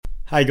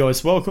Hey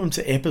guys, welcome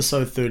to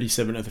episode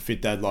 37 of the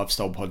Fit Dad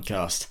Lifestyle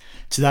Podcast.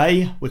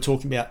 Today, we're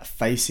talking about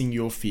facing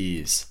your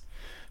fears.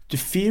 Do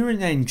fear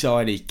and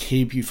anxiety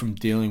keep you from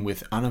dealing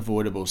with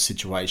unavoidable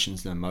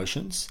situations and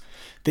emotions?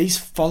 These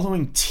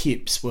following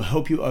tips will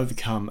help you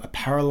overcome a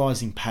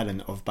paralyzing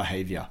pattern of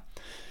behavior.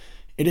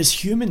 It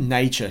is human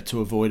nature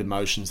to avoid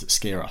emotions that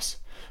scare us.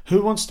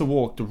 Who wants to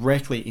walk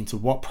directly into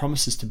what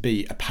promises to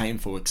be a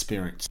painful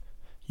experience?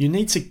 You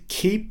need to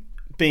keep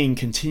being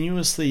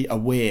continuously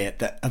aware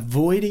that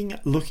avoiding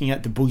looking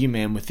at the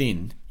boogeyman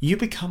within, you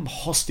become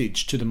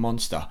hostage to the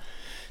monster.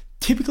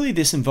 Typically,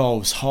 this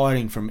involves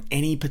hiding from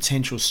any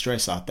potential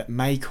stressor that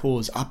may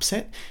cause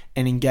upset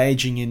and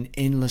engaging in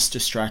endless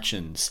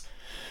distractions.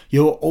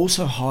 You're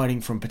also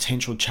hiding from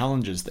potential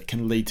challenges that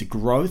can lead to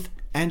growth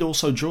and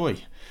also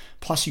joy.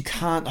 Plus, you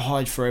can't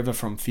hide forever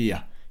from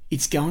fear.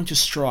 It's going to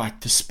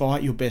strike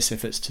despite your best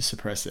efforts to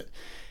suppress it.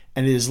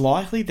 And it is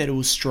likely that it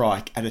will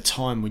strike at a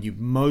time when you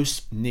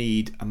most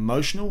need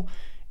emotional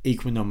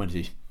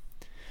equanimity.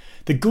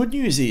 The good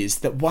news is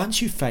that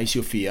once you face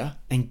your fear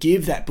and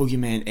give that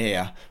boogeyman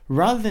air,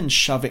 rather than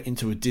shove it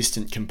into a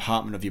distant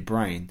compartment of your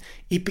brain,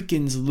 it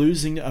begins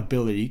losing the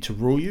ability to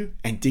rule you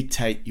and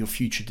dictate your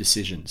future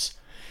decisions.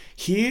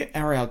 Here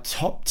are our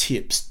top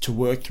tips to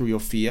work through your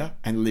fear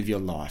and live your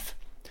life.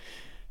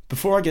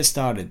 Before I get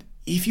started,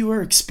 if you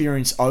are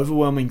experiencing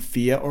overwhelming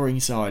fear or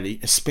anxiety,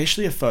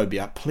 especially a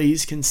phobia,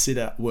 please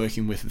consider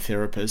working with a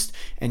therapist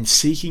and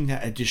seeking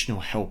that additional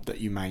help that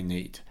you may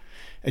need.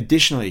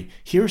 Additionally,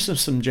 here are some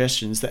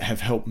suggestions that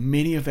have helped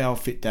many of our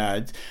fit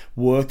dads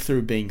work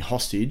through being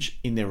hostage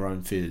in their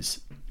own fears.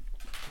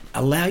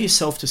 Allow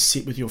yourself to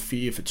sit with your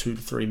fear for 2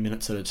 to 3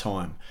 minutes at a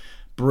time.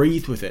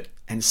 Breathe with it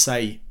and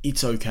say,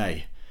 "It's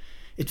okay."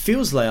 It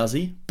feels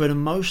lousy, but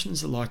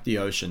emotions are like the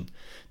ocean.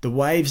 The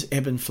waves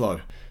ebb and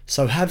flow.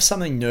 So have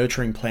something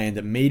nurturing planned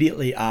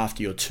immediately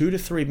after your 2 to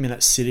 3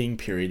 minute sitting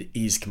period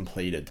is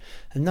completed.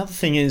 Another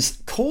thing is,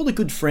 call a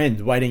good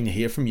friend waiting to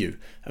hear from you.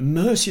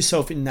 Immerse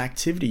yourself in an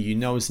activity you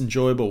know is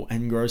enjoyable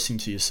and engrossing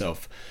to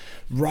yourself.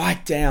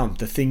 Write down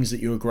the things that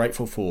you are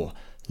grateful for.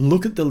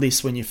 Look at the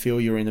list when you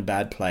feel you're in a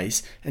bad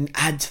place and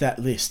add to that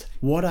list.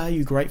 What are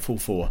you grateful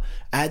for?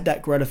 Add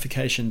that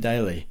gratification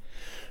daily.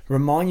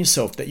 Remind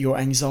yourself that your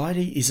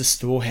anxiety is a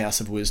storehouse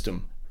of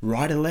wisdom.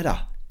 Write a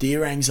letter.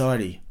 "Dear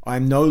anxiety, I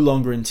am no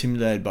longer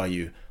intimidated by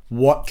you.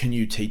 What can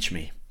you teach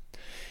me?"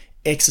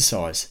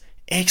 Exercise.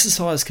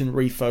 Exercise can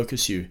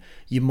refocus you.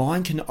 Your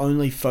mind can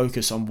only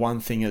focus on one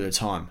thing at a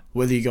time.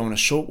 Whether you go on a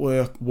short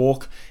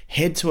walk,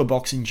 head to a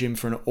boxing gym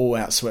for an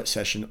all-out sweat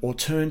session, or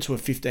turn to a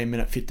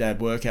 15-minute Fit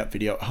Dad workout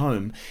video at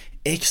home,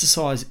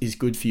 exercise is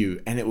good for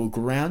you and it will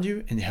ground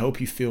you and help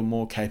you feel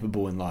more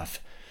capable in life.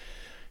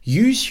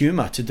 Use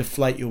humor to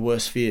deflate your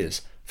worst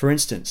fears. For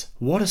instance,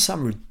 what are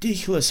some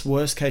ridiculous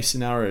worst-case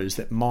scenarios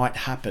that might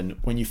happen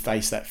when you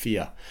face that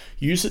fear?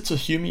 Use it to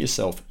humor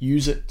yourself.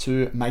 Use it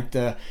to make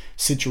the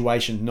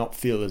situation not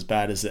feel as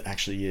bad as it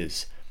actually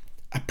is.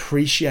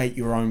 Appreciate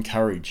your own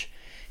courage.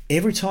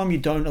 Every time you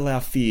don't allow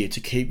fear to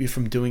keep you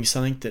from doing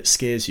something that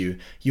scares you,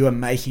 you are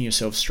making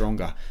yourself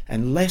stronger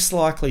and less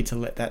likely to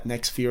let that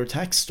next fear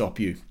attack stop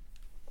you.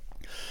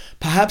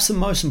 Perhaps the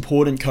most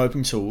important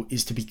coping tool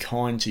is to be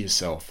kind to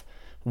yourself.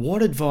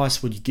 What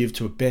advice would you give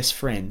to a best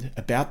friend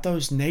about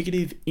those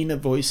negative inner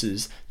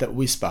voices that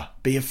whisper,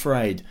 "Be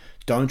afraid,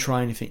 don't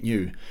try anything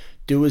new"?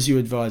 Do as you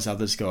advise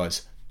others,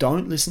 guys.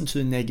 Don't listen to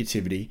the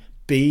negativity.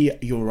 Be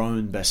your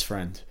own best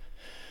friend.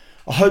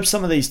 I hope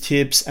some of these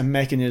tips and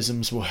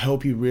mechanisms will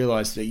help you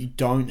realize that you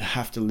don't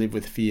have to live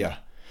with fear.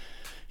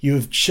 You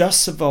have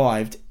just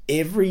survived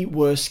every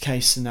worst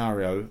case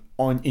scenario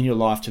in your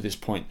life to this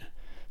point.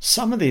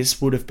 Some of this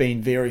would have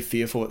been very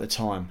fearful at the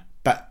time.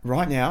 But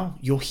right now,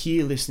 you're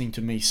here listening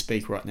to me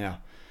speak right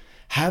now.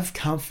 Have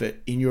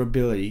comfort in your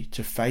ability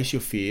to face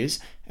your fears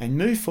and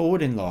move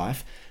forward in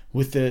life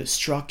with the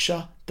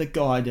structure, the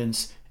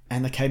guidance,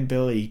 and the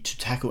capability to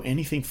tackle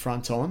anything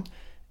front on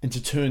and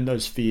to turn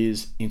those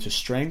fears into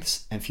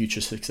strengths and future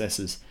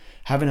successes.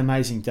 Have an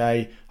amazing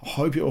day. I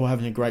hope you're all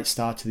having a great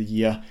start to the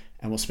year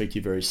and we'll speak to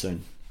you very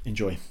soon.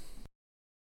 Enjoy.